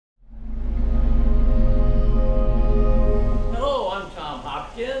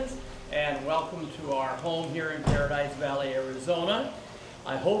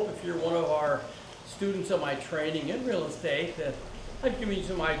I hope if you're one of our students of my training in real estate that I've given you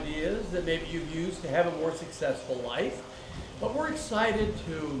some ideas that maybe you've used to have a more successful life. But we're excited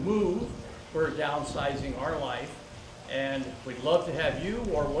to move. We're downsizing our life. And we'd love to have you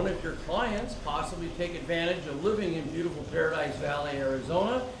or one of your clients possibly take advantage of living in beautiful Paradise Valley,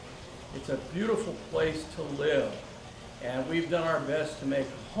 Arizona. It's a beautiful place to live. And we've done our best to make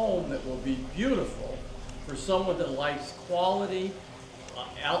a home that will be beautiful for someone that likes quality,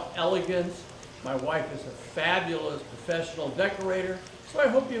 elegance. My wife is a fabulous professional decorator, so I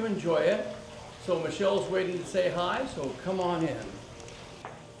hope you enjoy it. So Michelle's waiting to say hi, so come on in.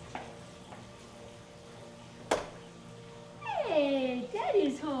 Hey,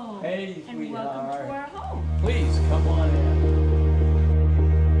 Daddy's home. Hey, and sweetheart. welcome to our home. Please come on in.